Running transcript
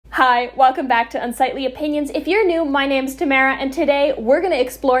Hi, welcome back to Unsightly Opinions. If you're new, my name's Tamara, and today we're going to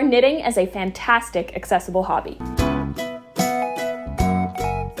explore knitting as a fantastic accessible hobby.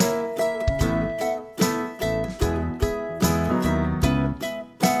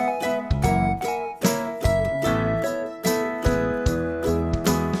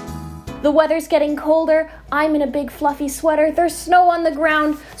 The weather's getting colder, I'm in a big fluffy sweater, there's snow on the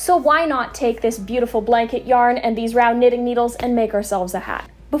ground, so why not take this beautiful blanket yarn and these round knitting needles and make ourselves a hat?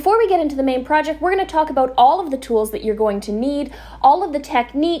 Before we get into the main project, we're going to talk about all of the tools that you're going to need, all of the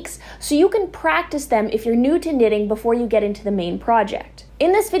techniques, so you can practice them if you're new to knitting before you get into the main project.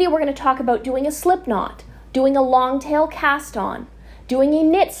 In this video, we're going to talk about doing a slip knot, doing a long tail cast on, doing a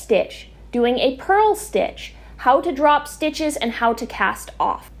knit stitch, doing a purl stitch, how to drop stitches, and how to cast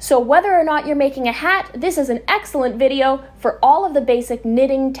off. So whether or not you're making a hat, this is an excellent video for all of the basic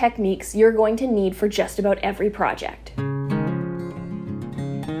knitting techniques you're going to need for just about every project.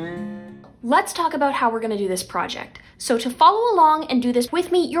 Let's talk about how we're going to do this project. So to follow along and do this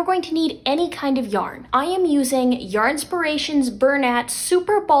with me, you're going to need any kind of yarn. I am using Yarnspiration's Bernat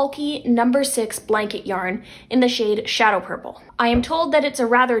Super Bulky No. 6 blanket yarn in the shade Shadow Purple. I am told that it's a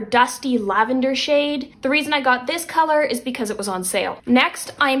rather dusty lavender shade. The reason I got this color is because it was on sale.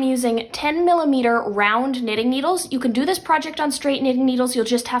 Next, I am using 10mm round knitting needles. You can do this project on straight knitting needles, you'll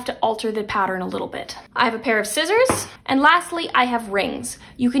just have to alter the pattern a little bit. I have a pair of scissors, and lastly, I have rings.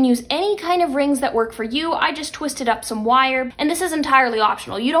 You can use any kind of rings that work for you. I just twisted up some wire, and this is entirely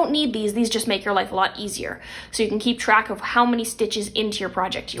optional. You don't need these just make your life a lot easier, so you can keep track of how many stitches into your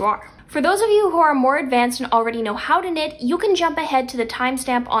project you are. For those of you who are more advanced and already know how to knit, you can jump ahead to the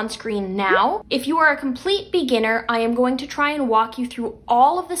timestamp on screen now. If you are a complete beginner, I am going to try and walk you through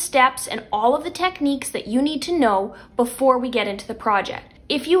all of the steps and all of the techniques that you need to know before we get into the project.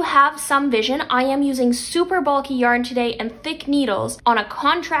 If you have some vision, I am using super bulky yarn today and thick needles on a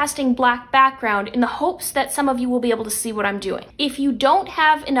contrasting black background in the hopes that some of you will be able to see what I'm doing. If you don't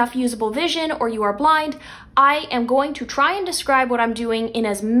have enough usable vision or you are blind, I am going to try and describe what I'm doing in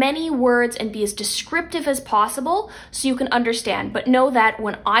as many words and be as descriptive as possible so you can understand. But know that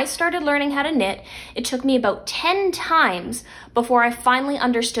when I started learning how to knit, it took me about 10 times before I finally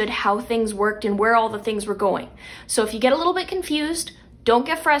understood how things worked and where all the things were going. So if you get a little bit confused, don't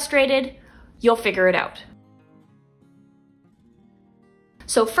get frustrated, you'll figure it out.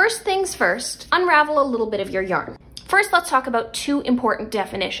 So first things first, unravel a little bit of your yarn. First, let's talk about two important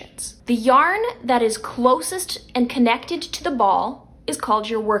definitions. The yarn that is closest and connected to the ball is called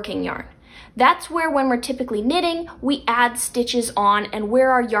your working yarn. That's where, when we're typically knitting, we add stitches on and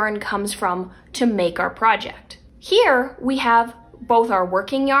where our yarn comes from to make our project. Here, we have both our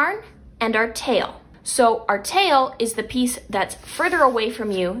working yarn and our tail. So our tail is the piece that's further away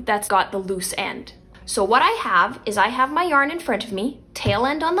from you that's got the loose end. So what I have my yarn in front of me, tail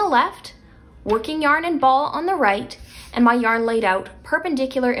end on the left, working yarn and ball on the right, and my yarn laid out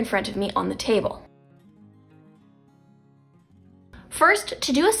perpendicular in front of me on the table. First,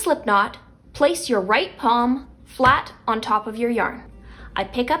 to do a slip knot, place your right palm flat on top of your yarn. I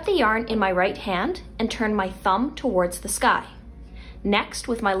pick up the yarn in my right hand and turn my thumb towards the sky. Next,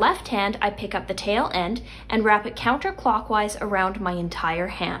 with my left hand, I pick up the tail end and wrap it counterclockwise around my entire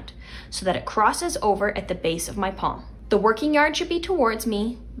hand so that it crosses over at the base of my palm. The working yarn should be towards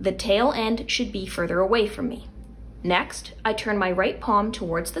me, the tail end should be further away from me. Next, I turn my right palm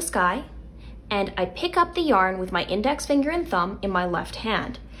towards the sky and I pick up the yarn with my index finger and thumb in my left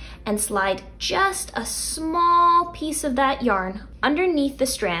hand and slide just a small piece of that yarn underneath the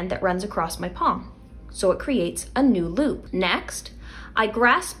strand that runs across my palm, so it creates a new loop. Next, I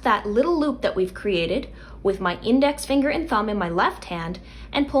grasp that little loop that we've created with my index finger and thumb in my left hand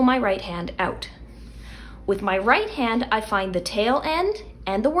and pull my right hand out. With my right hand, I find the tail end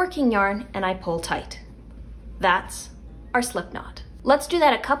and the working yarn and I pull tight. That's our slip knot. Let's do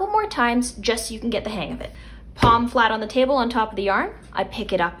that a couple more times just so you can get the hang of it. Palm flat on the table on top of the yarn, I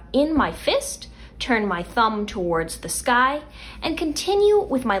pick it up in my fist, turn my thumb towards the sky, and continue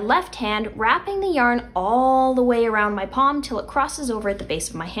with my left hand wrapping the yarn all the way around my palm till it crosses over at the base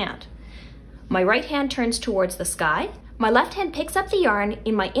of my hand. My right hand turns towards the sky. My left hand picks up the yarn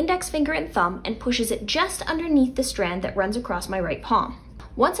in my index finger and thumb and pushes it just underneath the strand that runs across my right palm.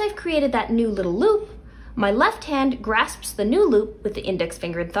 Once I've created that new little loop, my left hand grasps the new loop with the index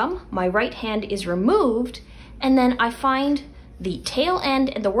finger and thumb, my right hand is removed, and then I find the tail end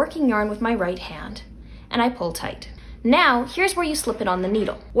and the working yarn with my right hand, and I pull tight. Now, here's where you slip it on the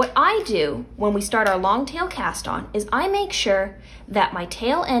needle. What I do when we start our long tail cast on is I make sure that my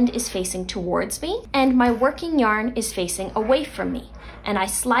tail end is facing towards me and my working yarn is facing away from me, and I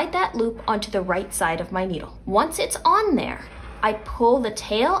slide that loop onto the right side of my needle. Once it's on there, I pull the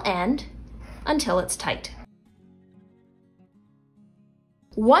tail end until it's tight.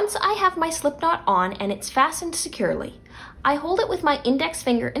 Once I have my slip knot on and it's fastened securely, I hold it with my index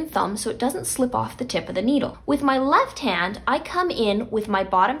finger and thumb so it doesn't slip off the tip of the needle. With my left hand, I come in with my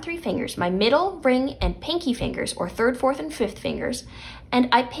bottom 3 fingers, my middle, ring, and pinky fingers, or 3rd, 4th, and 5th fingers, and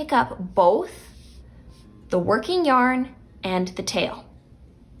I pick up both the working yarn and the tail.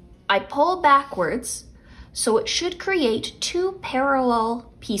 I pull backwards so it should create 2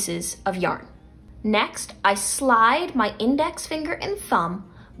 parallel pieces of yarn. Next, I slide my index finger and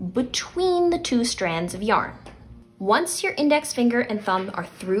thumb between the 2 strands of yarn. Once your index finger and thumb are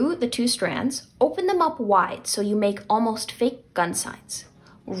through the 2 strands, open them up wide so you make almost fake gun signs.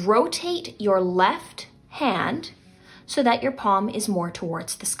 Rotate your left hand so that your palm is more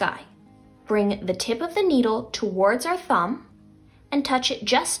towards the sky. Bring the tip of the needle towards our thumb and touch it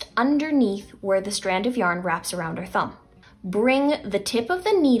just underneath where the strand of yarn wraps around our thumb. Bring the tip of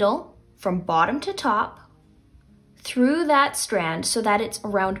the needle from bottom to top through that strand so that it's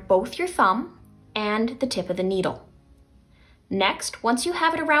around both your thumb and the tip of the needle. Next, once you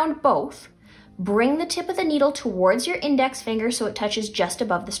have it around both, bring the tip of the needle towards your index finger so it touches just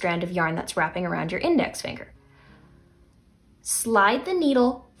above the strand of yarn that's wrapping around your index finger. Slide the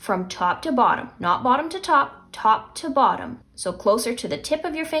needle from top to bottom, not bottom to top, top to bottom, so closer to the tip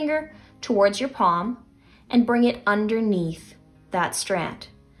of your finger towards your palm, and bring it underneath that strand.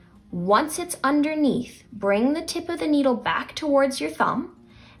 Once it's underneath, bring the tip of the needle back towards your thumb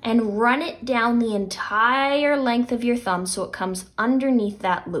and run it down the entire length of your thumb so it comes underneath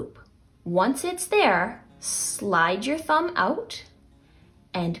that loop. Once it's there, slide your thumb out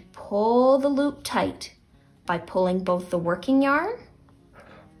and pull the loop tight by pulling both the working yarn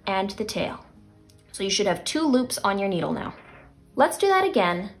and the tail. So you should have 2 loops on your needle now. Let's do that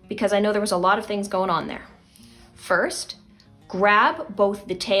again because I know there was a lot of things going on there. First, grab both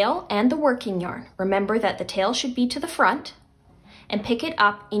the tail and the working yarn. Remember that the tail should be to the front, and pick it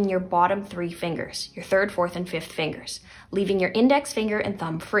up in your bottom 3 fingers, your 3rd, 4th, and 5th fingers, leaving your index finger and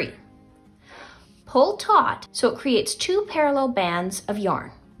thumb free. Pull taut so it creates 2 parallel bands of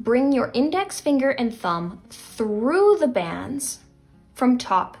yarn. Bring your index finger and thumb through the bands from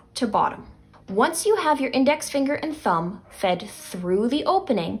top to bottom. Once you have your index finger and thumb fed through the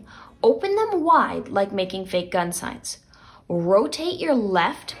opening, open them wide like making fake gun signs. Rotate your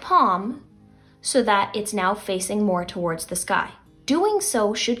left palm so that it's now facing more towards the sky. Doing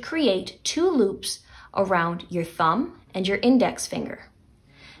so should create 2 loops around your thumb and your index finger.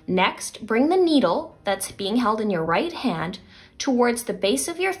 Next, bring the needle that's being held in your right hand towards the base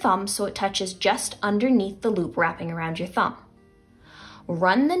of your thumb so it touches just underneath the loop wrapping around your thumb.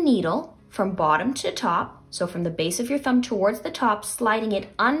 Run the needle from bottom to top, so from the base of your thumb towards the top, sliding it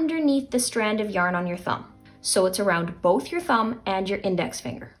underneath the strand of yarn on your thumb, so it's around both your thumb and your index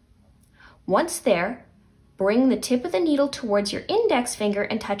finger. Once there, bring the tip of the needle towards your index finger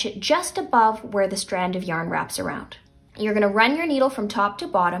and touch it just above where the strand of yarn wraps around. You're going to run your needle from top to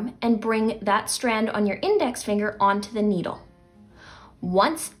bottom and bring that strand on your index finger onto the needle.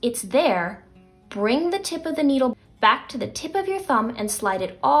 Once it's there, bring the tip of the needle back to the tip of your thumb and slide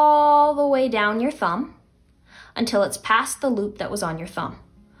it all the way down your thumb until it's past the loop that was on your thumb.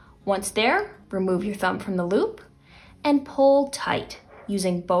 Once there, remove your thumb from the loop and pull tight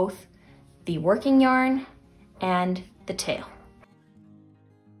using both the working yarn and the tail.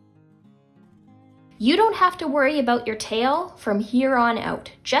 You don't have to worry about your tail from here on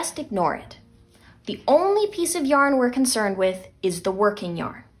out, just ignore it. The only piece of yarn we're concerned with is the working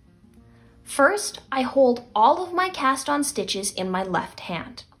yarn. First, I hold all of my cast-on stitches in my left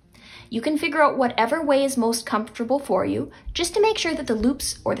hand. You can figure out whatever way is most comfortable for you, just to make sure that the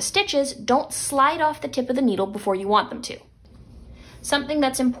loops or the stitches don't slide off the tip of the needle before you want them to. Something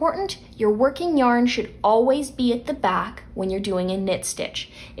that's important, your working yarn should always be at the back when you're doing a knit stitch.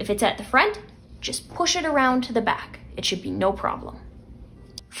 If it's at the front, just push it around to the back. It should be no problem.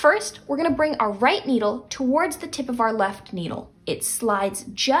 First, we're going to bring our right needle towards the tip of our left needle. It slides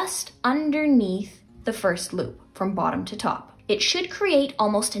just underneath the first loop from bottom to top. It should create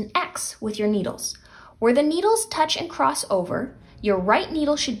almost an X with your needles. Where the needles touch and cross over, your right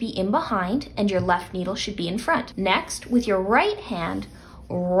needle should be in behind and your left needle should be in front. Next, with your right hand,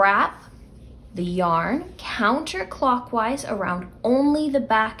 wrap the yarn counterclockwise around only the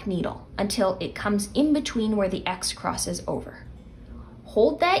back needle until it comes in between where the X crosses over.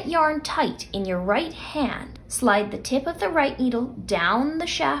 Hold that yarn tight in your right hand. Slide the tip of the right needle down the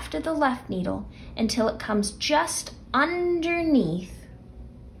shaft of the left needle until it comes just underneath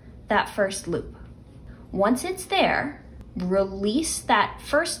that first loop. Once it's there, release that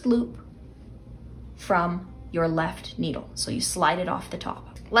first loop from your left needle. So you slide it off the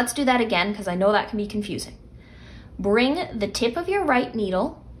top. Let's do that again because I know that can be confusing. Bring the tip of your right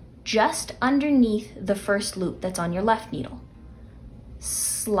needle just underneath the first loop that's on your left needle.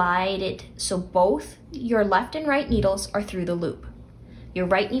 Slide it so both your left and right needles are through the loop. Your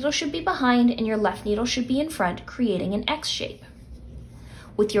right needle should be behind and your left needle should be in front, creating an X shape.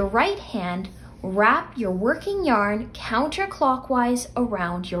 With your right hand, wrap your working yarn counterclockwise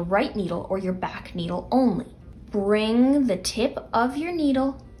around your right needle or your back needle only. Bring the tip of your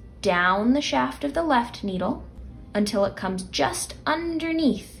needle down the shaft of the left needle until it comes just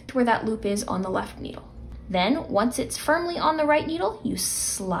underneath where that loop is on the left needle. Then, once it's firmly on the right needle, you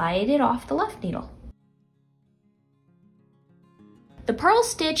slide it off the left needle. The purl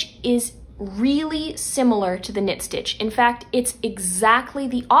stitch is really similar to the knit stitch. In fact, it's exactly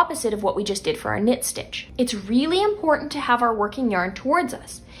the opposite of what we just did for our knit stitch. It's really important to have our working yarn towards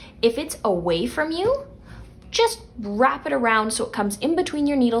us. If it's away from you, just wrap it around so it comes in between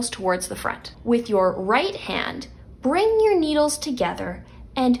your needles towards the front. With your right hand, bring your needles together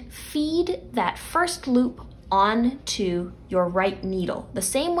and feed that first loop onto your right needle, the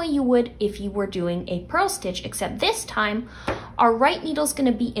same way you would if you were doing a purl stitch, except this time our right needle is going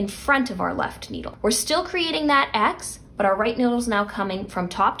to be in front of our left needle. We're still creating that X, but our right needle is now coming from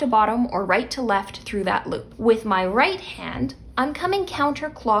top to bottom or right to left through that loop. With my right hand, I'm coming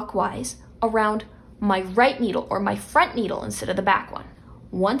counterclockwise around my right needle or my front needle instead of the back one.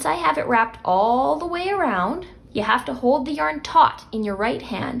 Once I have it wrapped all the way around, you have to hold the yarn taut in your right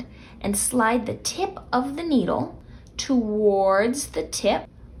hand and slide the tip of the needle towards the tip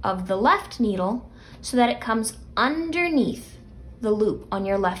of the left needle so that it comes underneath the loop on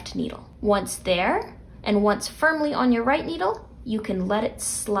your left needle. Once there, and once firmly on your right needle, you can let it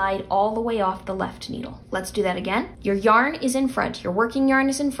slide all the way off the left needle. Let's do that again. Your yarn is in front, your working yarn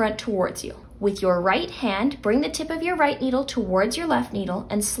is in front towards you. With your right hand, bring the tip of your right needle towards your left needle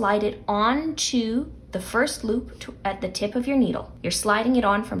and slide it onto the first loop at the tip of your needle. You're sliding it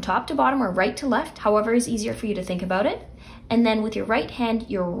on from top to bottom or right to left, however is easier for you to think about it. And then with your right hand,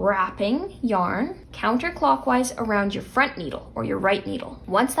 you're wrapping yarn counterclockwise around your front needle or your right needle.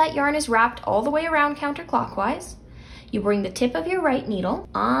 Once that yarn is wrapped all the way around counterclockwise, you bring the tip of your right needle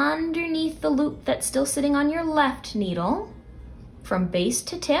underneath the loop that's still sitting on your left needle from base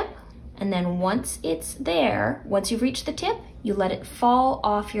to tip. And then once it's there, once you've reached the tip, you let it fall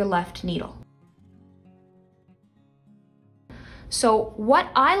off your left needle. So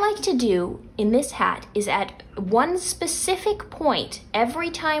what I like to do in this hat is at one specific point every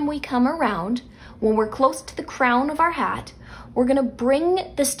time we come around, when we're close to the crown of our hat, we're gonna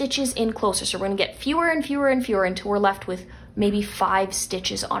bring the stitches in closer. So we're gonna get fewer and fewer and fewer until we're left with maybe 5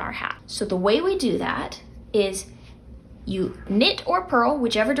 stitches on our hat. So the way we do that is you knit or purl,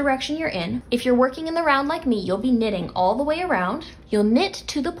 whichever direction you're in. If you're working in the round like me, you'll be knitting all the way around. You'll knit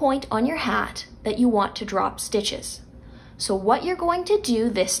to the point on your hat that you want to drop stitches. So what you're going to do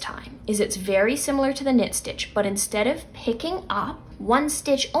this time is it's very similar to the knit stitch, but instead of picking up 1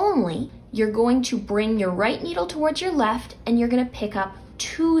 stitch only, you're going to bring your right needle towards your left and you're going to pick up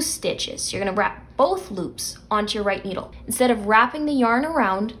 2 stitches. You're going to wrap both loops onto your right needle. Instead of wrapping the yarn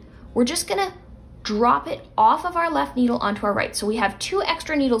around, we're just going to drop it off of our left needle onto our right. So we have 2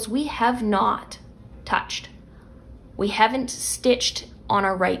 extra needles we have not touched. We haven't stitched on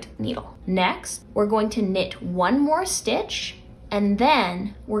our right needle. Next, we're going to knit 1 more stitch, and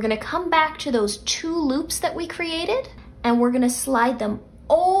then we're gonna come back to those 2 loops that we created, and we're gonna slide them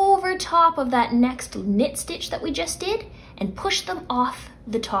over top of that next knit stitch that we just did and push them off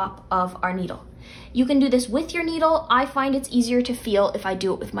the top of our needle. You can do this with your needle. I find it's easier to feel if I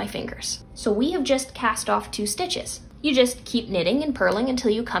do it with my fingers. So we have just cast off 2 stitches. You just keep knitting and purling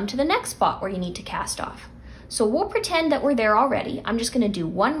until you come to the next spot where you need to cast off. So we'll pretend that we're there already. I'm just gonna do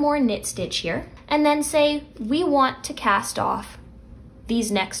 1 more knit stitch here and then say we want to cast off these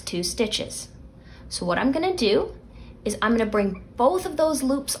next 2 stitches. So what I'm gonna do is I'm gonna bring both of those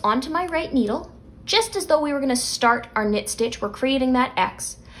loops onto my right needle, just as though we were gonna start our knit stitch. We're creating that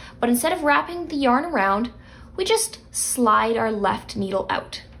X, but instead of wrapping the yarn around, we just slide our left needle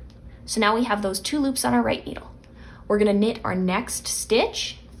out. So now we have those 2 loops on our right needle. We're gonna knit our next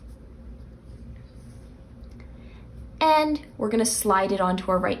stitch, and we're gonna slide it onto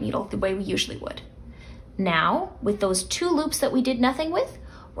our right needle the way we usually would. Now, with those 2 loops that we did nothing with,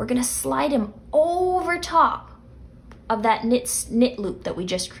 we're gonna slide them over top of that knit loop that we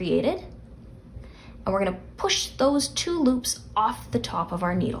just created. And we're gonna push those 2 loops off the top of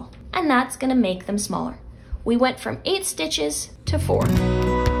our needle. And that's gonna make them smaller. We went from 8 stitches to 4.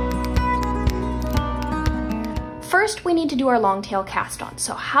 first we need to do our long tail cast on.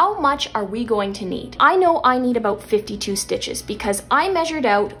 So how much are we going to need? I know I need about 52 stitches because I measured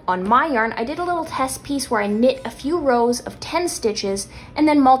out on my yarn. I did a little test piece where I knit a few rows of 10 stitches and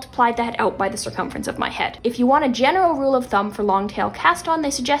then multiplied that out by the circumference of my head. If you want a general rule of thumb for long tail cast on, they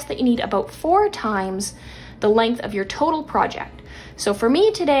suggest that you need about 4 times the length of your total project. So for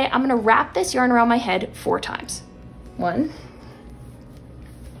me today, I'm gonna wrap this yarn around my head 4 times. 1,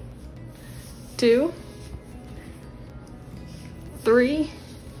 2, 3,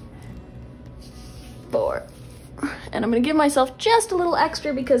 4. And I'm gonna give myself just a little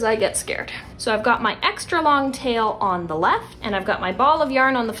extra because I get scared. So I've got my extra long tail on the left and I've got my ball of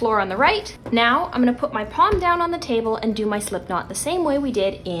yarn on the floor on the right. Now I'm gonna put my palm down on the table and do my slip knot the same way we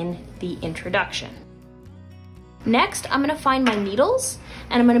did in the introduction. Next, I'm gonna find my needles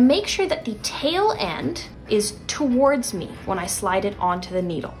and I'm gonna make sure that the tail end is towards me when I slide it onto the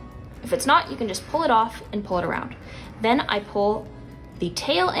needle. If it's not, you can just pull it off and pull it around. Then I pull the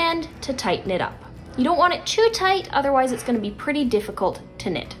tail end to tighten it up. You don't want it too tight, otherwise it's gonna be pretty difficult to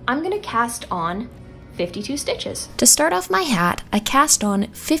knit. I'm gonna cast on 52 stitches. To start off my hat, I cast on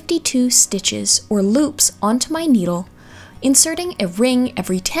 52 stitches or loops onto my needle, inserting a ring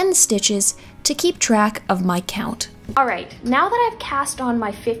every 10 stitches to keep track of my count. All right, now that I've cast on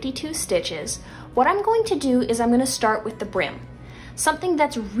my 52 stitches, what I'm going to do is I'm gonna start with the brim. Something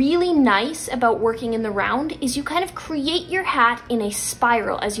that's really nice about working in the round is you kind of create your hat in a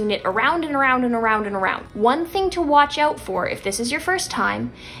spiral as you knit around and around and around and around. One thing to watch out for if this is your first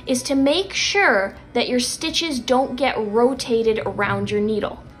time is to make sure that your stitches don't get rotated around your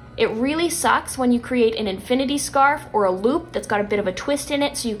needle. It really sucks when you create an infinity scarf or a loop that's got a bit of a twist in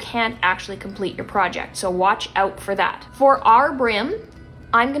it so you can't actually complete your project. So watch out for that. For our brim,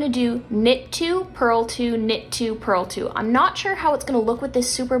 I'm gonna do knit 2, purl 2, knit 2, purl 2. I'm not sure how it's gonna look with this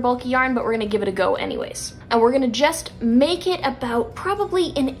super bulky yarn, but we're gonna give it a go anyways. And we're gonna just make it about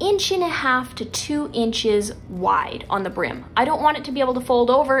probably 1.5 inches to 2 inches wide on the brim. I don't want it to be able to fold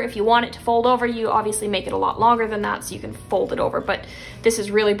over. If you want it to fold over, you obviously make it a lot longer than that so you can fold it over, but this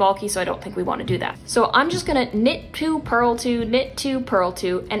is really bulky, so I don't think we wanna do that. So I'm just gonna knit 2, purl 2, knit 2, purl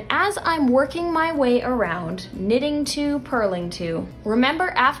 2, and as I'm working my way around, knitting 2, purling 2, remember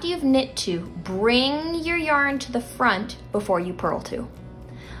after you've knit 2, bring your yarn to the front before you purl 2.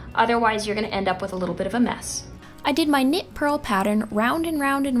 Otherwise, you're gonna end up with a little bit of a mess. I did my knit purl pattern round and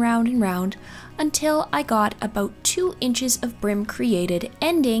round and round and round until I got about 2 inches of brim created,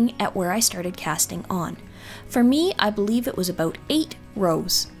 ending at where I started casting on. For me, I believe it was about 8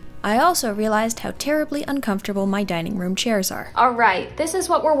 rows. I also realized how terribly uncomfortable my dining room chairs are. All right, this is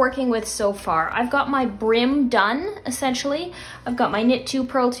what we're working with so far. I've got my brim done, essentially. I've got my knit 2,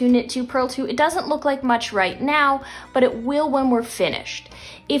 purl 2, knit 2, purl 2. It doesn't look like much right now, but it will when we're finished.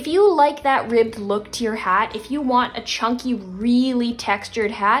 If you like that ribbed look to your hat, if you want a chunky, really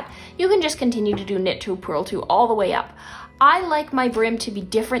textured hat, you can just continue to do knit 2, purl 2 all the way up. I like my brim to be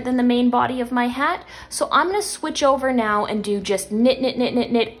different than the main body of my hat, so I'm gonna switch over now and do just knit, knit, knit,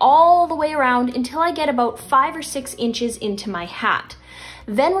 knit, knit all the way around until I get about 5 or 6 inches into my hat.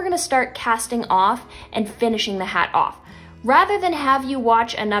 Then we're gonna start casting off and finishing the hat off. Rather than have you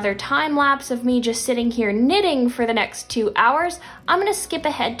watch another time lapse of me just sitting here knitting for the next 2 hours, I'm gonna skip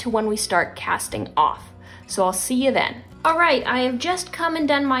ahead to when we start casting off. So I'll see you then. All right, I have just come and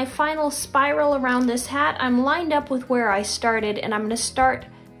done my final spiral around this hat. I'm lined up with where I started and I'm gonna start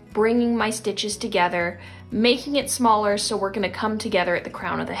bringing my stitches together, making it smaller so we're gonna come together at the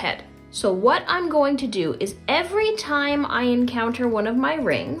crown of the head. So what I'm going to do is every time I encounter one of my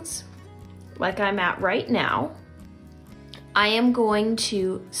rings, like I'm at right now, I am going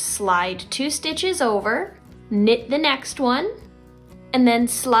to slide 2 stitches over, knit the next one, and then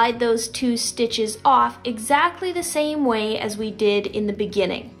slide those 2 stitches off exactly the same way as we did in the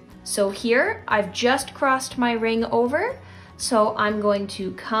beginning. So here, I've just crossed my ring over, so I'm going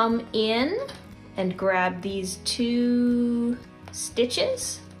to come in and grab these 2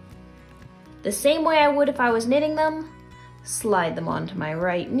 stitches, the same way I would if I was knitting them, slide them onto my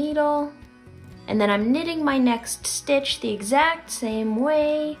right needle, and then I'm knitting my next stitch the exact same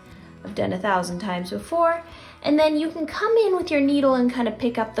way I've done 1,000 times before. And then you can come in with your needle and kind of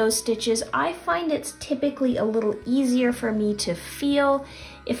pick up those stitches. I find it's typically a little easier for me to feel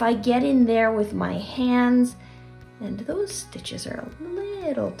if I get in there with my hands, and those stitches are a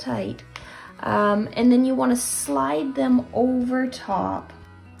little tight. And then you want to slide them over top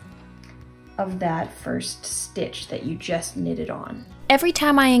of that first stitch that you just knitted on. Every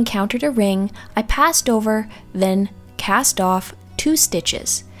time I encountered a ring, I passed over, then cast off 2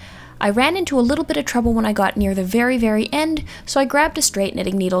 stitches. I ran into a little bit of trouble when I got near the very end, so I grabbed a straight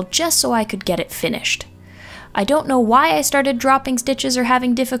knitting needle just so I could get it finished. I don't know why I started dropping stitches or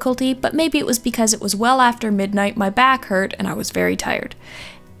having difficulty, but maybe it was because it was well after midnight, my back hurt, and I was very tired.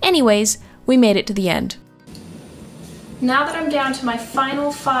 Anyways, we made it to the end. Now that I'm down to my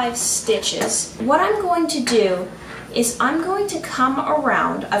final 5 stitches, what I'm going to do is I'm going to come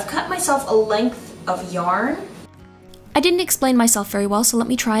around. I've cut myself a length of yarn. I didn't explain myself very well, so let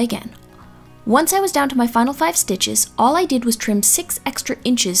me try again. Once I was down to my final 5 stitches, all I did was trim 6 extra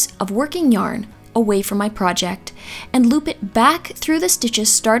inches of working yarn away from my project and loop it back through the stitches,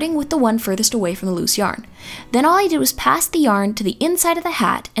 starting with the one furthest away from the loose yarn. Then all I did was pass the yarn to the inside of the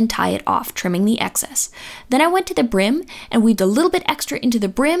hat and tie it off, trimming the excess. Then I went to the brim and weaved a little bit extra into the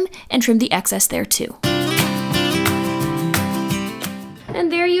brim and trimmed the excess there too.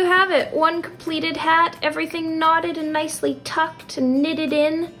 And there you have it, one completed hat, everything knotted and nicely tucked and knitted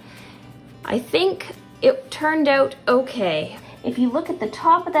in. I think it turned out okay. If you look at the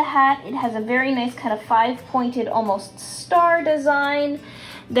top of the hat, it has a very nice kind of 5-pointed almost star design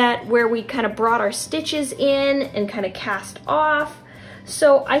where we kind of brought our stitches in and kind of cast off.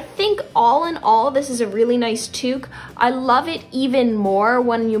 So I think all in all, this is a really nice toque. I love it even more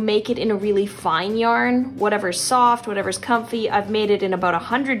when you make it in a really fine yarn, whatever's soft, whatever's comfy. I've made it in about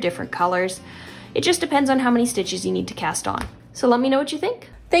 100 different colors. It just depends on how many stitches you need to cast on. So let me know what you think.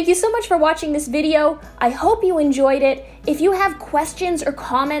 Thank you so much for watching this video. I hope you enjoyed it. If you have questions or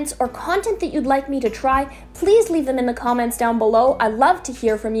comments or content that you'd like me to try, please leave them in the comments down below. I love to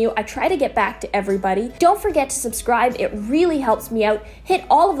hear from you. I try to get back to everybody. Don't forget to subscribe. It really helps me out. Hit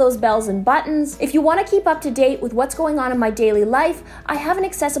all of those bells and buttons. If you want to keep up to date with what's going on in my daily life, I have an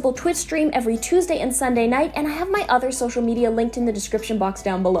accessible Twitch stream every Tuesday and Sunday night, and I have my other social media linked in the description box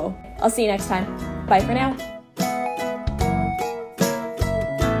down below. I'll see you next time. Bye for now.